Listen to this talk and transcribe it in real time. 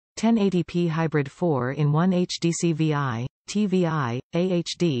1080p hybrid 4-in-1 HD-CVI, TVI,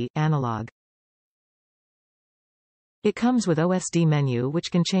 AHD, analog. It comes with OSD Menu,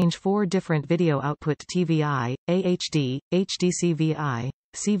 which can change 4 different video output to TVI, AHD, HD-CVI,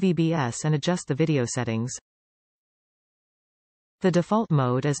 CVBS and adjust the video settings. The default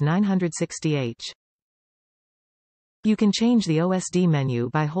mode is 960H. You can change the OSD menu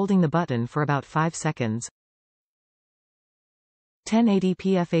by holding the button for about 5 seconds.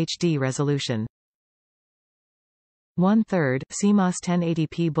 1080p FHD Resolution. 1/3 CMOS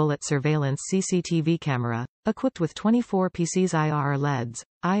 1080p Bullet Surveillance CCTV Camera, equipped with 24 pieces IR LEDs,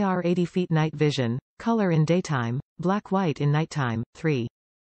 IR 80 feet night vision, color in daytime, black-white in nighttime. 3.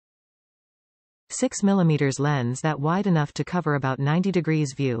 6mm lens that wide enough to cover about 90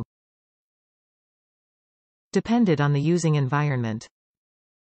 degrees view. Depended on the using environment.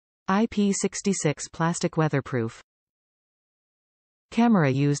 IP66 Plastic Weatherproof. Camera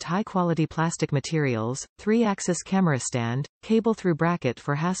used high-quality plastic materials, 3-axis camera stand, cable-through bracket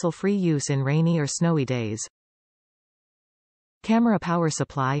for hassle-free use in rainy or snowy days. Camera power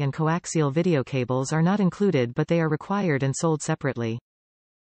supply and coaxial video cables are not included, but they are required and sold separately.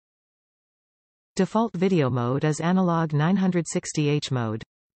 Default video mode is analog 960H mode.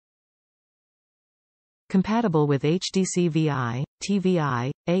 Compatible with HD-CVI,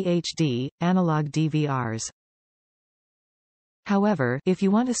 TVI, AHD, analog DVRs. However, if you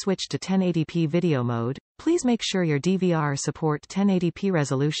want to switch to 1080p video mode, please make sure your DVR support 1080p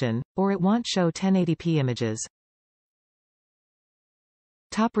resolution, or it won't show 1080p images.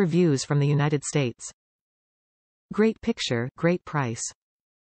 Top reviews from the United States. Great picture, great price.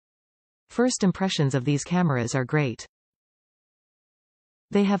 First impressions of these cameras are great.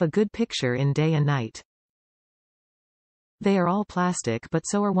 They have a good picture in day and night. They are all plastic, but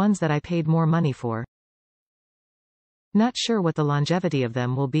so are ones that I paid more money for. Not sure what the longevity of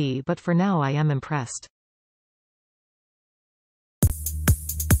them will be, but for now I am impressed.